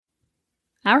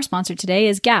Our sponsor today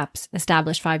is GAPS.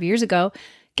 Established 5 years ago,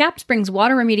 GAPS brings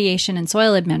water remediation and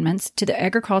soil amendments to the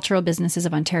agricultural businesses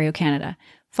of Ontario, Canada.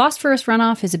 Phosphorus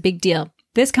runoff is a big deal.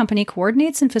 This company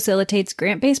coordinates and facilitates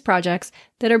grant-based projects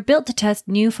that are built to test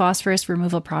new phosphorus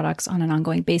removal products on an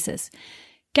ongoing basis.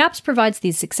 GAPS provides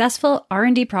these successful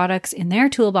R&D products in their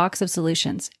toolbox of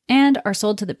solutions and are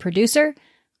sold to the producer,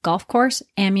 golf course,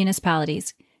 and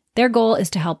municipalities. Their goal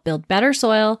is to help build better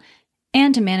soil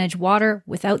and to manage water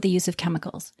without the use of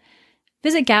chemicals.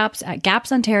 Visit GAPS at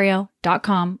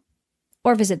gapsontario.com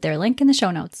or visit their link in the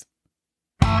show notes.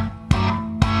 Hi,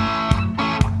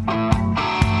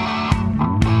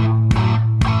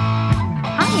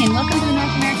 and welcome to the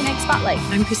North American Ag Spotlight.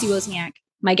 I'm Chrissy Wozniak.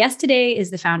 My guest today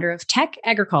is the founder of Teck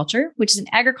Agriculture, which is an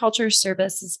agriculture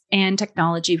services and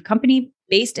technology company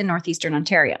based in northeastern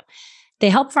Ontario. They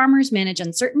help farmers manage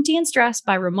uncertainty and stress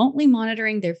by remotely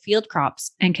monitoring their field crops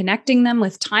and connecting them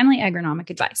with timely agronomic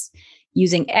advice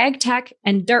using ag tech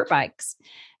and dirt bikes.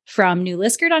 From New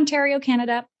Liskeard, Ontario,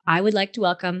 Canada, I would like to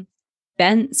welcome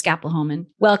Ben Skapelhomen.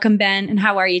 Welcome, Ben, and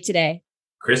how are you today?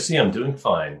 Chrissy, I'm doing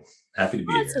fine. Happy to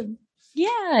be here.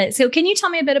 Yeah. So can you tell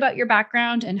me a bit about your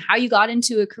background and how you got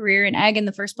into a career in ag in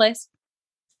the first place?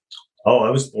 Oh,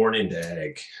 I was born into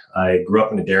ag. I grew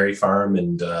up in a dairy farm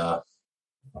and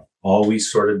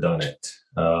always sort of done it.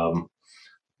 I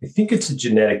think it's a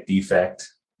genetic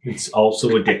defect. It's also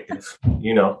addictive.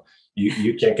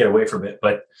 You can't get away from it,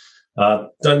 but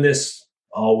done this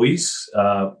always.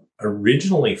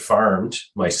 Originally farmed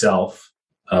myself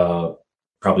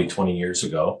probably 20 years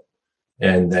ago,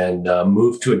 and then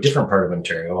moved to a different part of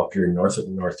Ontario up here in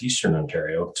northeastern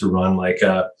Ontario to run like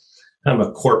a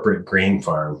corporate grain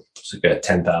farm. It's like a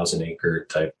 10,000 acre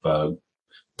type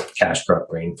cash crop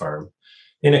grain farm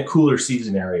in a cooler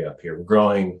season area up here. We're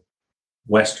growing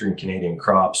Western Canadian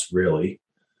crops, really,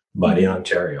 but in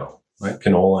Ontario, right?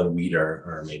 Canola and wheat are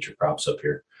our major crops up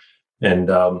here. And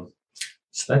so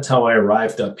that's how I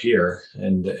arrived up here.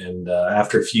 And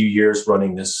after a few years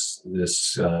running this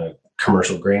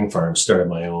commercial grain farm, started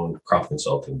my own crop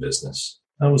consulting business.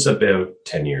 That was about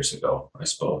 10 years ago, I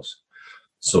suppose.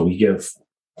 So we give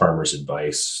farmers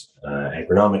advice,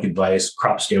 agronomic advice.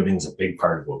 Crop scouting is a big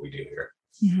part of what we do here.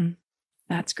 Mm-hmm.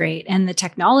 That's great. And the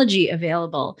technology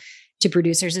available to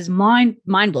producers is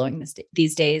mind-blowing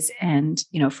these days. And,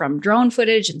 from drone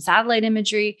footage and satellite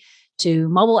imagery to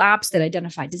mobile apps that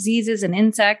identify diseases and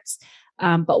insects.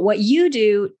 But what you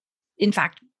do, in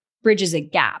fact, bridges a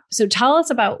gap. So tell us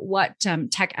about what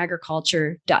Teck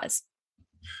Agriculture does.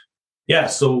 Yeah.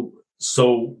 So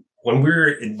when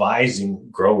we're advising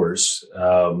growers,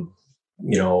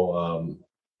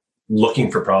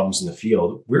 looking for problems in the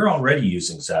field, we're already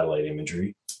using satellite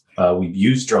imagery. We've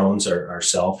used drones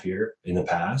ourselves here in the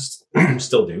past,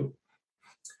 still do.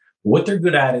 What they're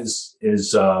good at is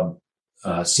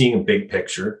seeing a big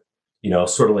picture,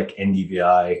 sort of like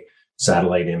NDVI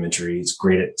satellite imagery. It's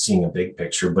great at seeing a big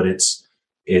picture, but it's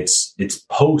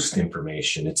post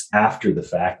information. It's after the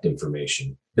fact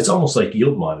information. It's almost like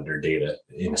yield monitor data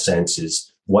in a sense,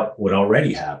 is what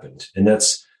already happened. And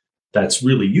that's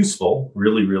really useful,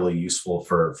 really, really useful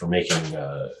for making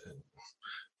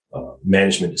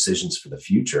management decisions for the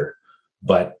future.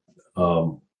 But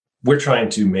we're trying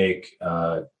to make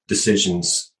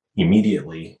decisions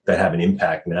immediately that have an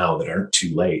impact now that aren't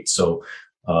too late. So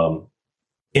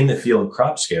in the field,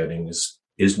 crop scouting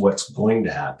is what's going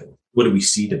to happen. What do we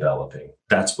see developing?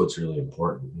 That's what's really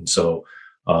important. And so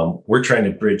we're trying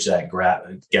to bridge that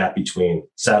gap between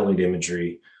satellite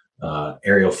imagery,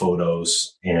 aerial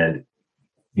photos, and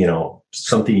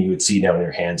something you would see down in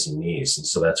your hands and knees. And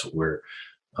so that's what we're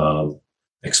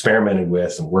experimented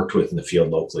with and worked with in the field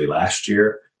locally last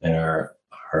year, and are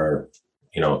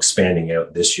expanding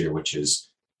out this year, which is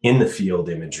in the field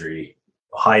imagery,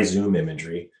 high zoom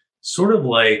imagery, sort of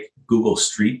like Google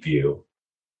Street View,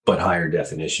 but higher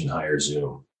definition, higher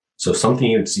zoom. So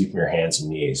something you would see from your hands and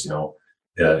knees.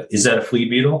 Is that a flea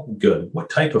beetle? Good.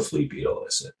 What type of flea beetle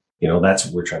is it? That's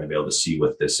what we're trying to be able to see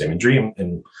with this imagery,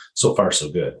 and so far so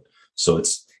good. So it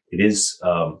is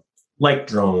like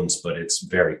drones, but it's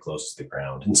very close to the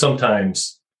ground. And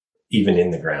sometimes even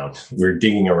in the ground, we're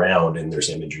digging around and there's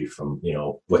imagery from,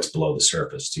 what's below the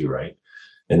surface too, right?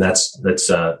 And that's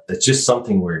just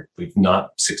something we've not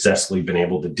successfully been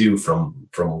able to do from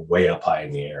way up high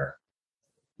in the air.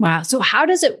 Wow. So how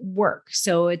does it work?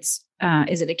 So it's,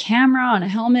 is it a camera on a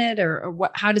helmet or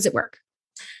what, how does it work?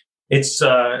 It's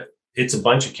a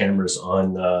bunch of cameras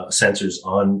on sensors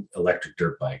on electric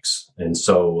dirt bikes. And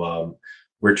so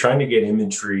we're trying to get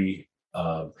imagery,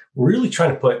 really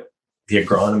trying to put the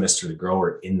agronomist or the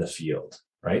grower in the field,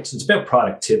 right? So it's about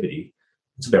productivity.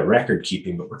 It's about record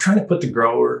keeping, but we're trying to put the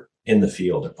grower in the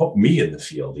field, or put me in the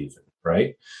field even,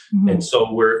 right? Mm-hmm. And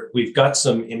so we've got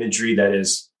some imagery that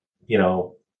is,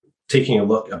 taking a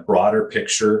look, a broader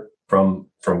picture from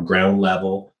ground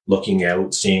level, looking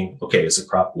out, seeing, okay, is the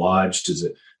crop lodged? Is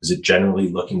it generally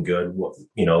looking good? What,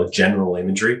 general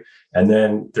imagery. And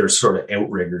then there's sort of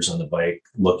outriggers on the bike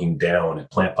looking down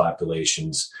at plant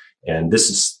populations. And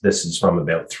this is from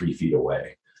about 3 feet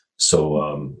away.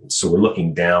 So we're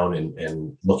looking down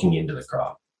and looking into the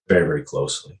crop very, very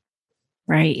closely.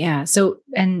 Right. Yeah. So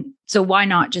why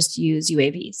not just use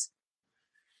UAVs?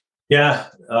 Yeah.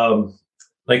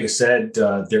 Like I said,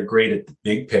 they're great at the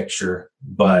big picture,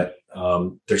 but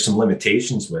there's some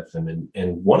limitations with them.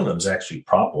 And one of them is actually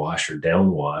prop wash or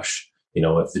down wash.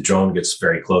 If the drone gets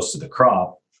very close to the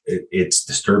crop, it's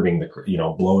disturbing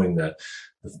blowing the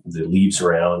leaves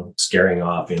around, scaring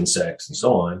off insects and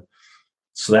so on.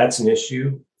 So that's an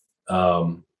issue.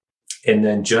 And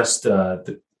then just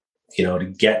to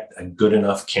get a good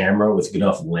enough camera with good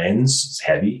enough lens is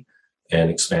heavy and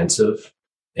expensive.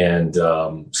 And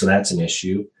so that's an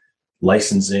issue.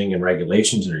 Licensing and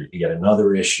regulations are yet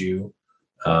another issue.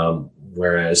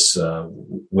 Whereas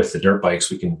with the dirt bikes,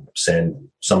 we can send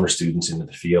summer students into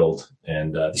the field,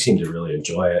 and they seem to really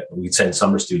enjoy it. We send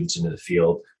summer students into the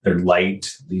field. They're light.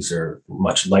 These are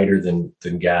much lighter than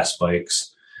gas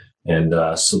bikes. And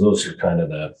so those are kind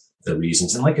of the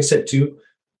reasons. And like I said, too,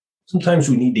 sometimes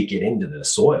we need to get into the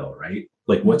soil, right?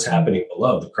 Like what's happening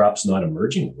below, the crop's not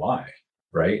emerging. Why?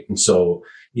 Right. And so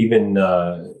even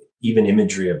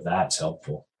imagery of that's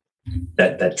helpful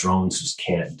that drones just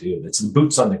can't do. It's the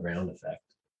boots on the ground effect.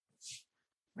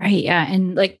 Right. Yeah.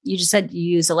 And like you just said, you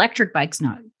use electric bikes,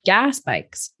 not gas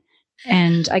bikes.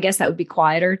 And I guess that would be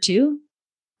quieter too.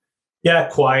 Yeah,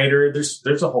 quieter.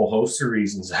 There's a whole host of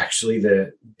reasons actually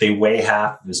that they weigh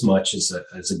half as much as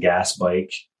a gas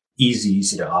bike. Easy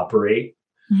to operate.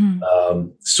 Mm-hmm.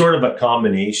 Sort of a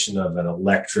combination of an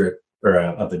electric or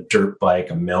of a dirt bike,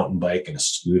 a mountain bike, and a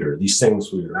scooter. These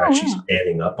things we were actually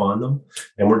standing up on them,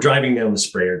 and we're driving down the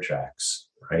sprayer tracks,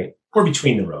 right, or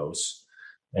between the rows,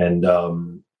 and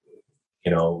so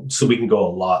we can go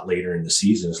a lot later in the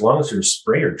season as long as there's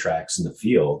sprayer tracks in the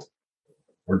field.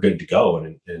 We're good to go,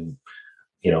 and in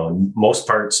most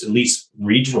parts, at least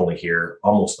regionally here,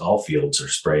 almost all fields are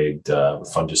sprayed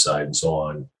with fungicide and so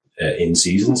on in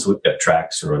season. So we've got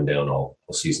tracks to run down all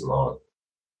season long.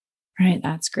 Right.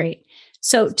 That's great.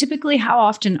 So typically, how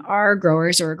often are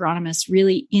growers or agronomists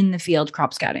really in the field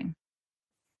crop scouting?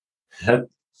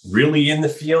 Really in the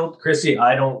field, Chrissy?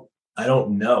 I don't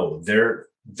know. They're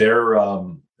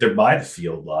by the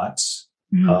field lots.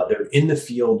 Mm-hmm. They're in the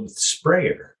field with the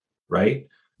sprayer, right?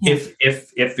 Yeah.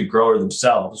 If the grower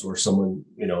themselves or someone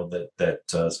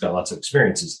that's got lots of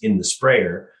experiences in the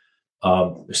sprayer,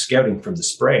 they're scouting from the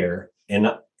sprayer, and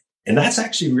that's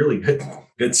actually really good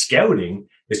scouting.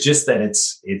 It's just that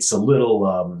it's a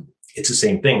little it's the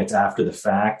same thing. It's after the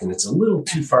fact, and it's a little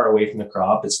too far away from the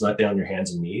crop. It's not down your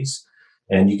hands and knees,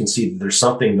 and you can see there's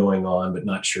something going on, but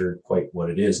not sure quite what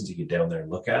it is until you get down there and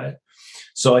look at it.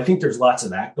 So I think there's lots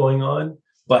of that going on,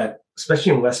 but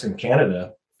especially in Western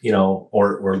Canada,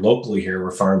 or locally here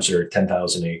where farms are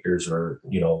 10,000 acres or,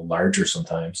 larger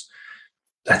sometimes,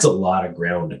 that's a lot of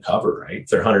ground to cover, right? If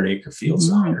they're 100-acre fields,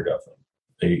 100 of them.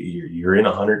 You're in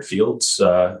 100 fields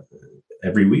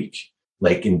every week,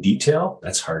 like in detail.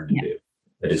 That's hard to do.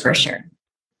 It is for sure.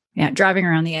 Yeah. Driving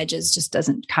around the edges just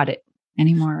doesn't cut it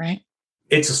anymore, right?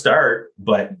 It's a start,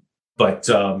 but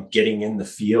getting in the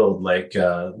field, like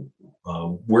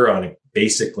we're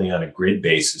basically on a grid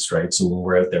basis, right? So when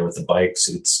we're out there with the bikes,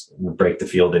 we break the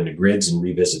field into grids and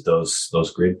revisit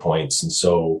those grid points. And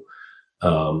so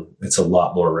it's a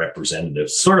lot more representative,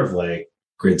 sort of like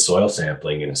grid soil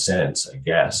sampling in a sense, I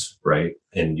guess, right?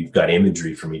 And you've got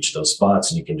imagery from each of those spots,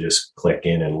 and you can just click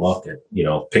in and look at,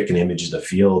 pick an image of the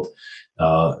field,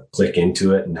 click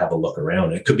into it and have a look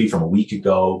around. It could be from a week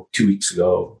ago, 2 weeks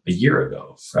ago, a year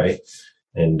ago, right?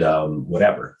 And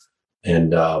whatever.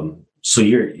 And so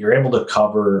you're able to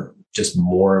cover just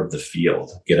more of the field,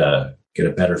 get a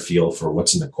better feel for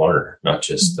what's in the corner, not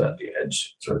just the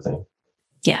edge sort of thing.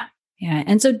 Yeah. Yeah.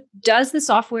 And so does the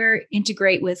software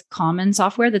integrate with common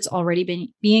software that's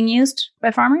already being used by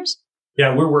farmers?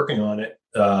 Yeah, we're working on it.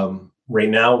 Right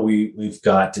now, we've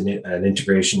got an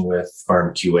integration with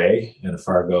Farm QA out of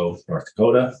Fargo, North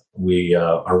Dakota. We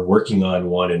are working on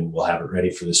one, and we'll have it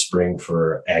ready for the spring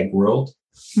for Ag World,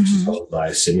 which is owned by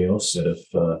Simios out of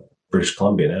British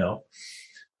Columbia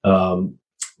now.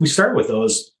 We start with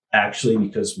those actually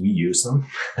because we use them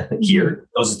here.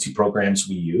 Those are two programs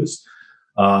we use.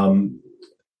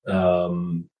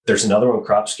 There's another one,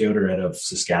 Crop Scouter, out of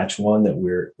Saskatchewan, that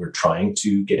we're trying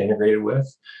to get integrated with,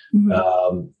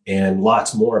 and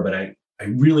lots more. But I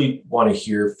really want to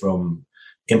hear from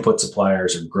input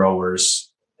suppliers or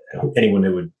growers, anyone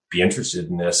that would be interested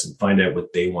in this, and find out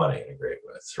what they want to integrate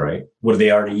with. Right? What are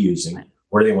they already using?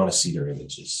 Where do they want to see their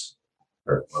images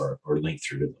or link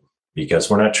through to them? Because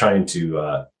we're not trying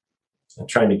to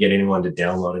get anyone to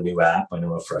download a new app. I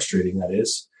know how frustrating that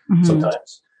is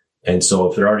sometimes. And so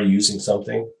if they're already using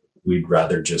something, we'd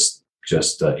rather just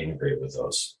integrate with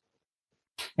those.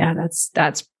 Yeah,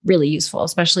 that's really useful,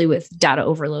 especially with data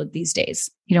overload these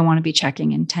days. You don't want to be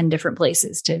checking in 10 different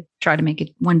places to try to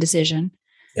make one decision.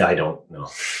 Yeah, I don't know.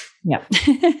 Yeah.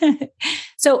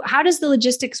 So how does the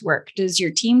logistics work? Does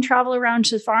your team travel around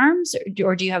to farms,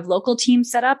 or do you have local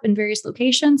teams set up in various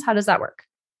locations? How does that work?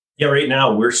 Yeah, right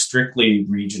now we're strictly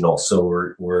regional. So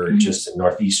we're just in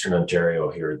northeastern Ontario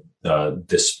here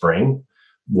this spring.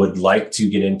 Would like to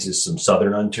get into some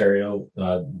southern Ontario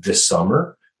this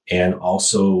summer, and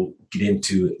also get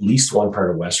into at least one part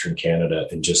of Western Canada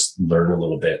and just learn a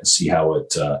little bit and see how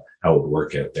it would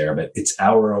work out there. But it's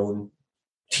our own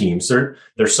teams. They're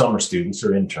summer students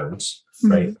or interns,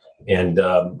 right? And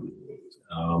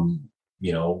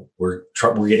we're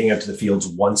getting out to the fields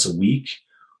once a week,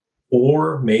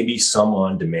 or maybe some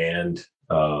on demand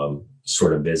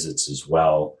sort of visits as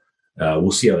well.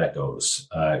 We'll see how that goes.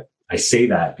 I say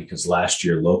that because last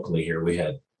year locally here, we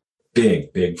had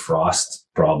big frost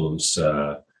problems.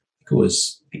 I think it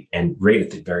was right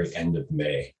at the very end of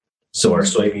May. So our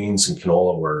soybeans and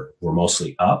canola were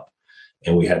mostly up,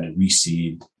 and we had to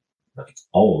reseed like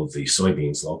all of the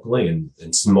soybeans locally, and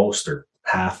most or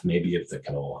half maybe of the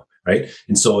canola, right?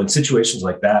 And so in situations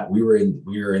like that, we were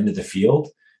into the field,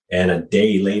 and a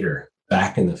day later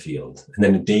back in the field, and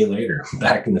then a day later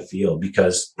back in the field,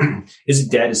 because is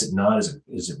it dead? Is it not?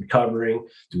 Is it recovering?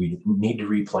 Do we need to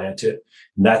replant it?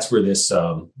 And that's where this,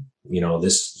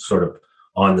 this sort of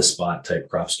on the spot type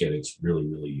crop scouting is really,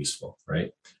 really useful,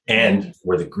 right? And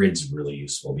where the grid's really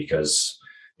useful, because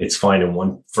it's finding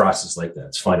one frost is like that.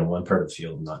 It's finding one part of the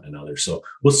field, not another. So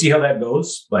we'll see how that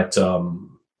goes, but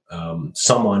some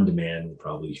on demand will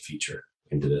probably feature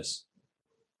into this.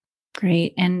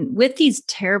 Great. And with these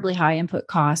terribly high input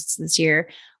costs this year,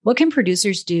 what can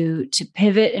producers do to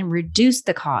pivot and reduce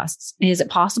the costs? Is it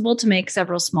possible to make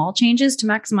several small changes to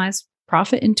maximize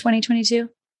profit in 2022?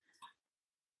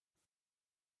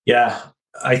 Yeah,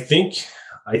 I think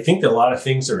a lot of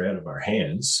things are out of our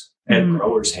hands, and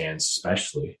growers' hands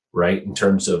especially, right? In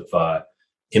terms of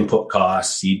input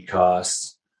costs, seed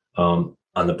costs. On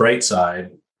the bright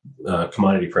side,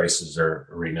 commodity prices are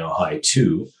right now high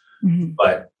too,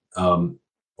 but a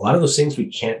lot of those things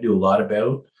we can't do a lot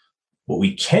about. What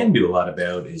we can do a lot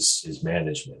about is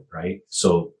management, right?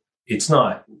 So it's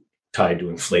not tied to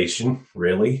inflation,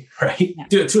 really, right? Yeah.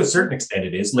 To a certain extent,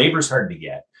 it is. Labor's hard to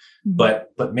get,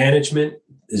 but management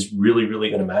is really, really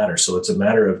going to matter. So it's a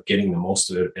matter of getting the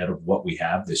most out of what we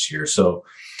have this year. So,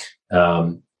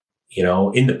 in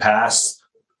the past,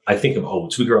 I think of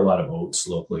oats. We grow a lot of oats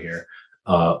locally here.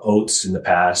 Oats in the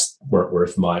past weren't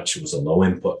worth much. It was a low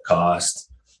input cost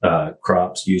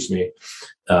crop,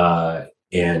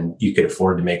 and you could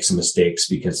afford to make some mistakes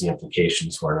because the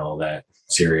implications weren't all that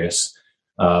serious.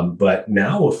 But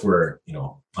now, if we're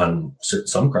on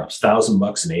some crops,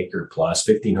 $1,000 an acre plus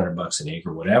 $1,500 an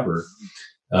acre, whatever,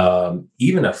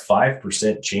 even a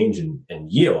 5% change in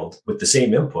yield with the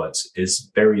same inputs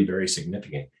is very, very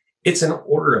significant. It's an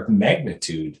order of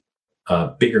magnitude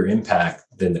bigger impact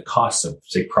than the cost of,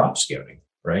 say, crop scouting,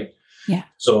 right? Yeah.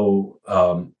 So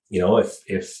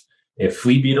if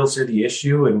flea beetles are the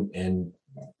issue and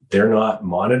they're not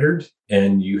monitored,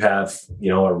 and you have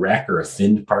a wreck or a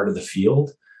thinned part of the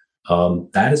field,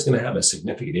 that is going to have a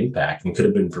significant impact and could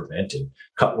have been prevented.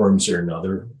 Cutworms are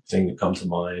another thing that comes to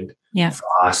mind. Yeah.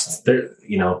 Frost,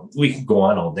 we can go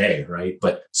on all day, right?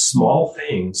 But small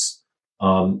things,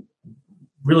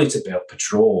 really it's about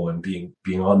patrol and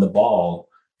being on the ball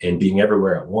and being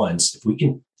everywhere at once. If we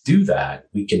can do that,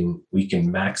 we can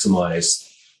maximize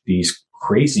these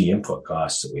crazy input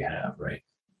costs that we have, right?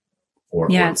 Or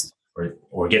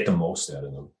get the most out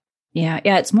of them. Yeah.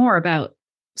 It's more about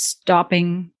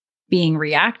stopping being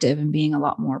reactive and being a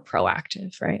lot more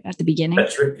proactive, right? At the beginning.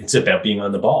 That's right. It's about being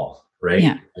on the ball, right?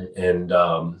 Yeah. And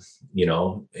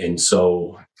and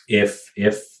so if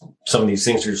some of these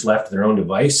things are just left to their own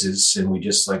devices, and we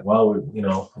just it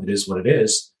is what it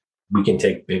is, we can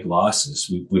take big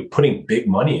losses. We're putting big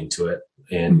money into it,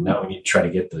 and now we need to try to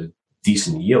get the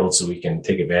decent yield so we can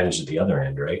take advantage of the other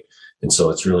end, right? And so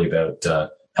it's really about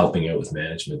helping out with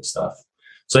management stuff.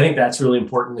 So I think that's really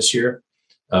important this year.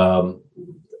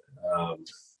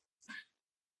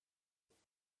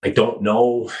 I don't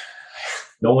know.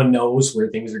 No one knows where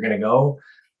things are going to go.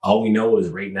 All we know is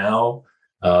right now,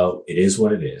 it is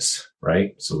what it is,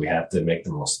 right? So we have to make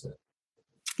the most of it.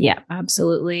 Yeah,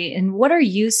 absolutely. And what are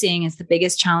you seeing as the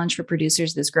biggest challenge for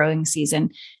producers this growing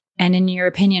season? And in your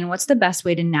opinion, what's the best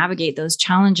way to navigate those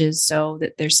challenges so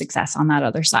that there's success on that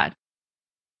other side?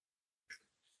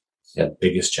 Yeah, the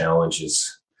biggest challenge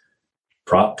is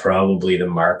probably the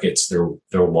markets.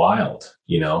 They're wild,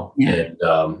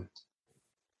 Yeah.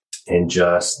 And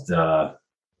just the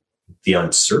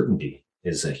uncertainty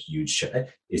is a huge.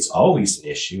 It's always an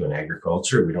issue in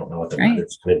agriculture. We don't know what the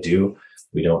weather's going to do.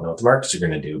 We don't know what the markets are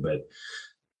going to do. But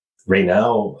right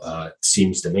now, it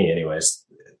seems to me, anyways,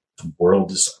 the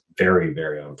world is very,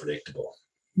 very unpredictable.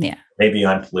 Yeah. Maybe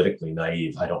I'm politically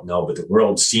naive. I don't know, but the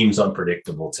world seems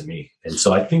unpredictable to me. And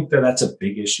so I think that's a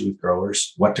big issue with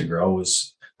growers. What to grow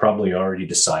is probably already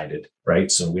decided,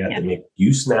 right? So we have to make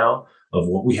use now of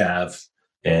what we have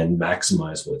and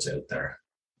maximize what's out there.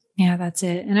 Yeah, that's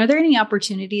it. And are there any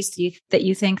opportunities that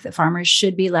you think that farmers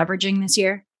should be leveraging this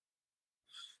year?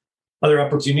 Other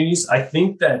opportunities, I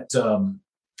think that,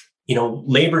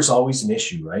 labor is always an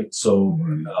issue, right? So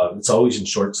it's always in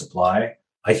short supply.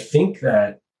 I think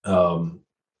that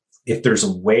if there's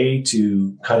a way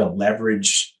to kind of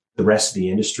leverage the rest of the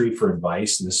industry for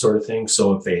advice and this sort of thing.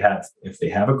 So if they have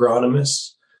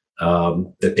agronomists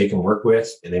that they can work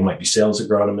with, and they might be sales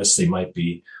agronomists, they might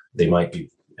be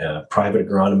private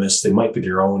agronomists, they might be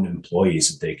their own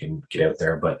employees that they can get out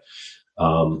there, but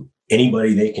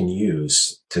anybody they can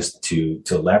use to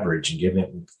leverage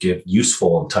and give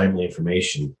useful and timely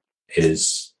information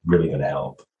is really going to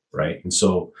help, right? And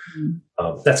so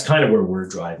that's kind of where we're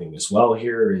driving as well.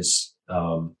 Here is,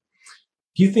 if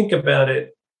you think about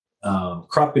it,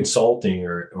 crop consulting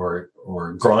or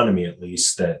agronomy, at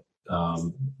least that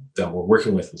we're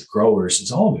working with growers,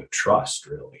 is all about trust.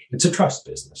 Really, it's a trust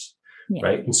business,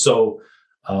 right? And so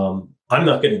I'm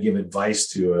not going to give advice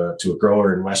to a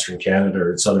grower in Western Canada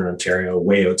or in Southern Ontario,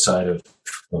 way outside of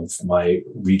my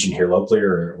region here locally,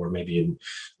 or maybe in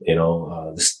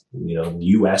the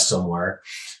U.S. somewhere.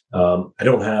 I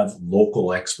don't have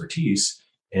local expertise,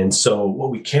 and so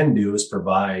what we can do is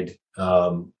provide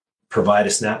a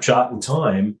snapshot in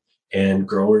time, and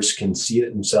growers can see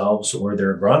it themselves, or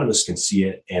their agronomists can see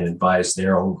it and advise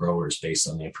their own growers based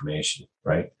on the information,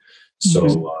 right?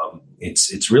 So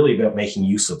it's really about making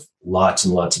use of lots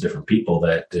and lots of different people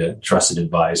that trusted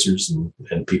advisors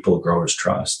and people growers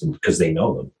trust, and because they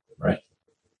know them, right?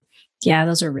 Yeah,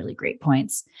 those are really great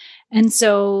points. And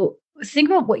so think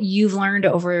about what you've learned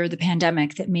over the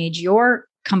pandemic that made your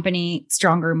company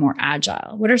stronger, more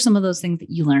agile. What are some of those things that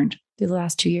you learned through the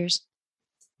last 2 years?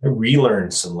 I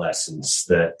relearned some lessons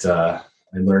that I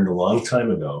learned a long time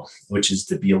ago, which is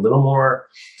to be a little more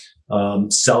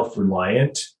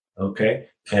self-reliant, okay,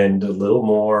 and a little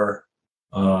more,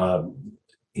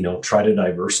 try to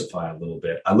diversify a little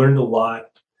bit. I learned a lot.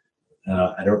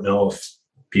 I don't know if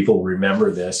people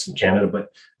remember this in Canada, but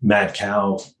mad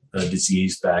cow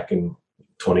disease back in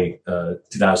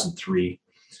 2003.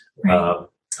 Right.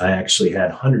 I actually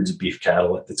had hundreds of beef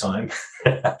cattle at the time.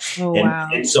 Oh, wow.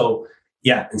 And so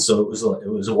it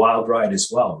was a wild ride as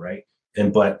well, right?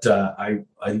 But I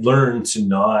learned to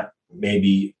not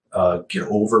maybe get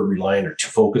over reliant or too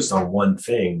focused on one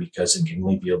thing, because it can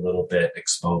leave you a little bit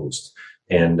exposed.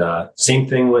 And same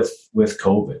thing with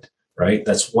COVID, right?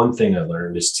 That's one thing I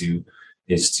learned is to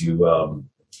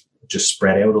just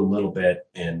spread out a little bit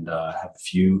and have a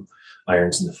few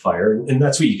irons in the fire. And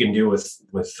that's what you can do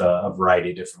with a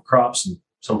variety of different crops in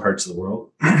some parts of the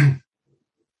world.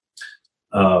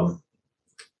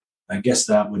 I guess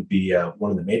that would be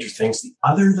one of the major things. The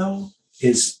other, though,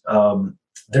 is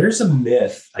there's a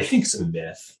myth, I think it's a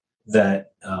myth,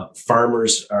 that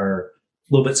farmers are a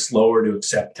little bit slower to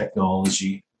accept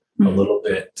technology, a little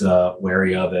bit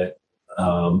wary of it.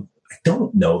 I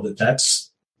don't know that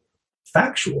that's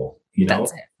factual.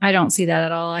 That's it. I don't see that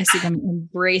at all. I see them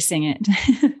embracing it.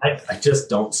 I just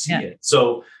don't see it.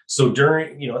 So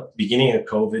during, at the beginning of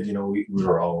COVID, we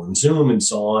were all on Zoom and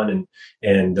so on.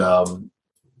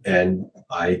 And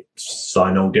I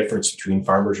saw no difference between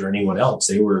farmers or anyone else.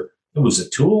 It was a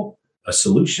tool, a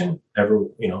solution.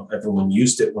 Everyone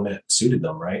used it when it suited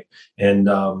them. Right. And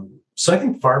so I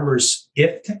think farmers,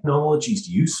 if technology is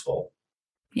useful,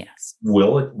 yes,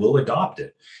 will adopt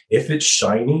it. If it's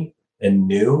shiny and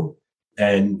new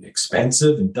and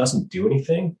expensive and doesn't do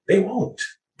anything, they won't.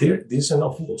 These are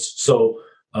no fools. So,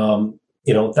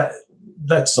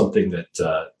 that's something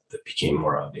that became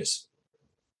more obvious.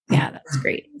 Yeah, that's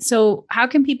great. So how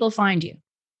can people find you?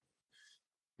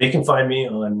 They can find me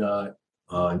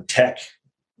on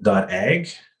tech.ag.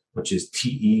 which is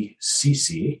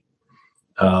TECC.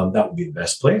 That would be the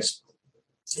best place.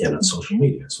 And on social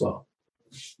media as well.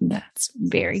 That's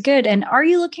very good. And are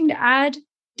you looking to add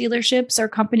dealerships or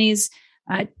companies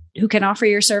who can offer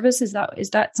your service? Is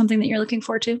that something that you're looking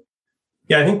for too?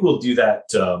 Yeah, I think we'll do that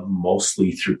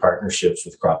mostly through partnerships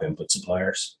with crop input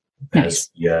suppliers. Nice.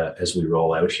 As we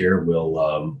roll out here,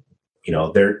 we'll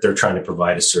they're trying to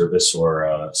provide a service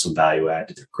or some value add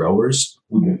to their growers.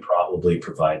 We will probably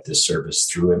provide this service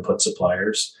through input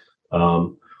suppliers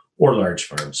or large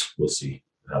farms. We'll see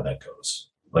how that goes.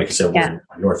 Like I said, we're in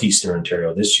northeastern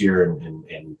Ontario this year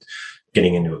and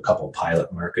getting into a couple of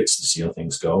pilot markets to see how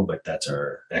things go, but that's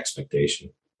our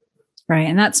expectation. Right.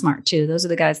 And that's smart too. Those are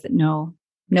the guys that know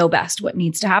best what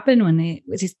needs to happen when they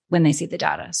see the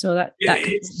data. So that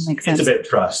makes sense. It's a bit of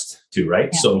trust too, right?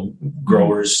 Yeah. So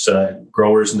growers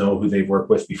know who they've worked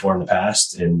with before in the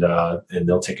past, and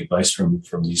they'll take advice from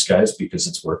these guys because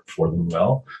it's worked for them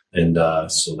well. And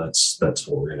so that's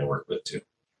what we're going to work with too.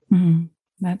 Mm-hmm.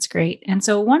 That's great. And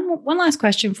so one last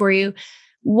question for you.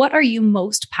 What are you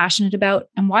most passionate about,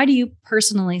 and why do you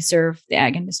personally serve the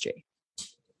ag industry?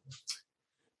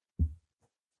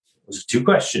 Those are two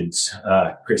questions,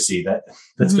 Chrissy.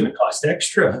 That's going to cost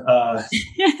extra. I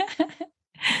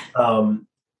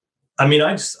mean,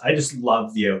 I just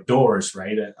love the outdoors,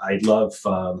 right? I love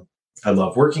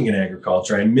working in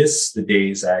agriculture. I miss the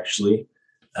days actually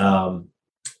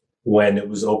when it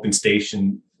was open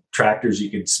station tractors, you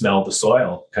could smell the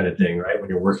soil kind of thing, right? When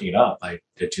you're working it up. I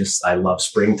love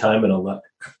springtime, and I love,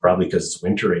 probably because it's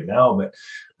winter right now, but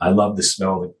I love the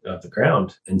smell of the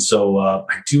ground. And so I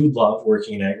do love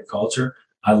working in agriculture.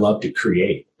 I love to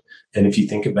create. And if you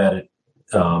think about it,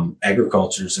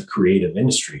 agriculture is a creative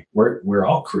industry. We're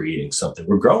all creating something.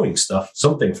 We're growing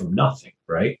something from nothing,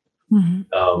 right?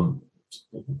 Mm-hmm.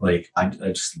 I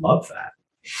just love that.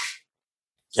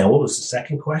 And what was the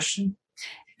second question?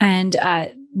 And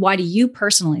why do you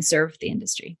personally serve the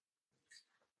industry?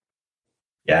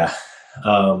 Yeah,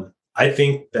 I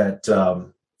think that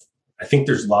I think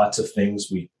there's lots of things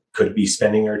we could be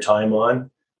spending our time on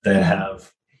that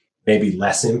have maybe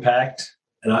less impact.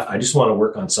 And I just want to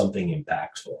work on something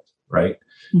impactful, right?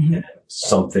 Mm-hmm. And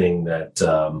something that,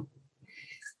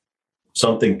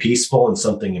 something peaceful and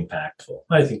something impactful.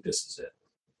 I think this is it.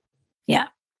 Yeah.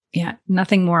 Yeah.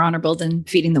 Nothing more honorable than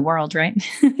feeding the world, right?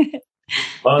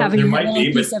 Well, there might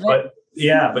be, but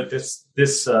this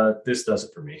does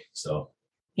it for me. So,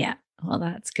 yeah. Well,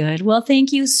 that's good. Well,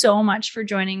 thank you so much for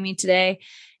joining me today.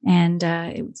 And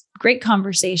it was a great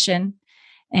conversation.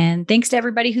 And thanks to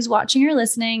everybody who's watching or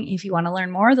listening. If you want to learn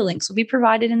more, the links will be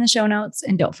provided in the show notes.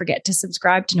 And don't forget to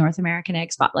subscribe to North American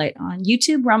Ag Spotlight on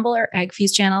YouTube, Rumble, or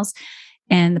AgFuse channels.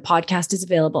 And the podcast is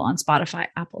available on Spotify,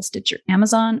 Apple, Stitcher,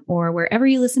 Amazon, or wherever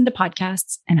you listen to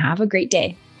podcasts. And have a great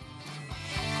day.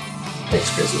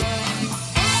 Thanks, Chrissy.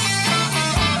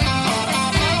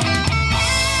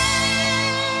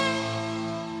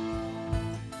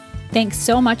 Thanks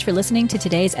so much for listening to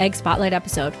today's Ag Spotlight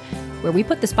episode, where we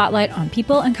put the spotlight on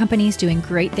people and companies doing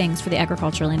great things for the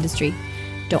agricultural industry.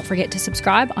 Don't forget to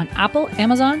subscribe on Apple,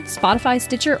 Amazon, Spotify,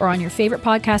 Stitcher, or on your favorite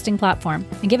podcasting platform,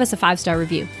 and give us a 5-star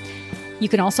review. You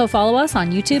can also follow us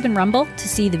on YouTube and Rumble to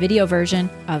see the video version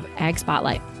of Ag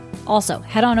Spotlight. Also,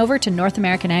 head on over to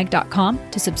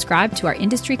NorthAmericanAg.com to subscribe to our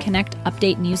Industry Connect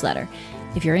update newsletter.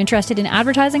 If you're interested in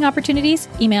advertising opportunities,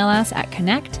 email us at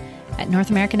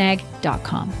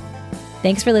connect@NorthAmericanAg.com.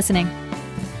 Thanks for listening.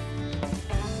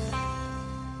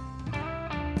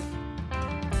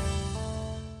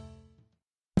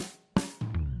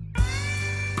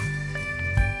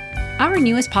 Our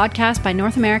newest podcast by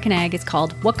North American Ag is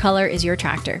called What Color is Your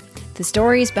Tractor? The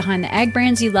stories behind the ag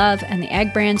brands you love and the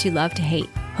ag brands you love to hate.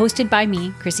 Hosted by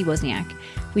me, Chrissy Wozniak.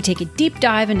 We take a deep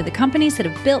dive into the companies that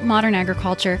have built modern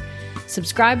agriculture.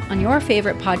 Subscribe on your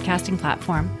favorite podcasting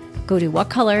platform. Go to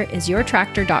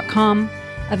whatcolorisyourtractor.com.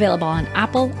 Available on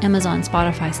Apple, Amazon,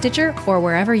 Spotify, Stitcher, or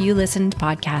wherever you listen to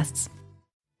podcasts.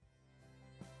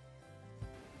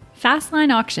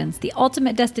 Fastline Auctions, the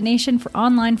ultimate destination for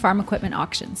online farm equipment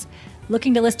auctions.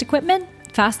 Looking to list equipment?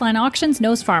 Fastline Auctions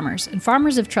knows farmers, and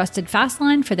farmers have trusted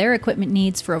Fastline for their equipment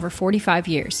needs for over 45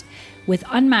 years. With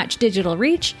unmatched digital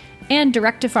reach and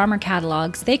direct-to-farmer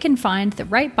catalogs, they can find the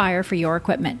right buyer for your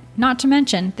equipment. Not to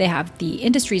mention, they have the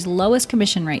industry's lowest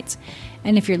commission rates.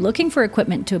 And if you're looking for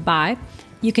equipment to buy,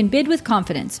 you can bid with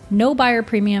confidence. No buyer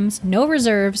premiums, no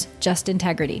reserves, just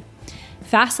integrity.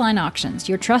 Fastline Auctions,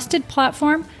 your trusted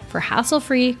platform for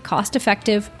hassle-free,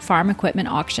 cost-effective farm equipment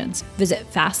auctions.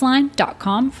 Visit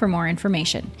fastline.com for more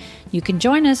information. You can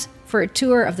join us for a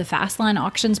tour of the Fastline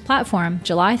Auctions platform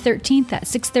July 13th at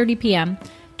 6:30 p.m.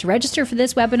 To register for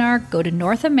this webinar, go to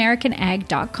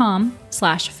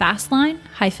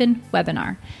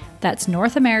northamericanag.com/fastline-webinar. That's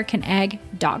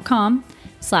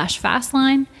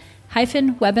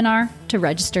northamericanag.com/fastline-webinar to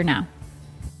register now.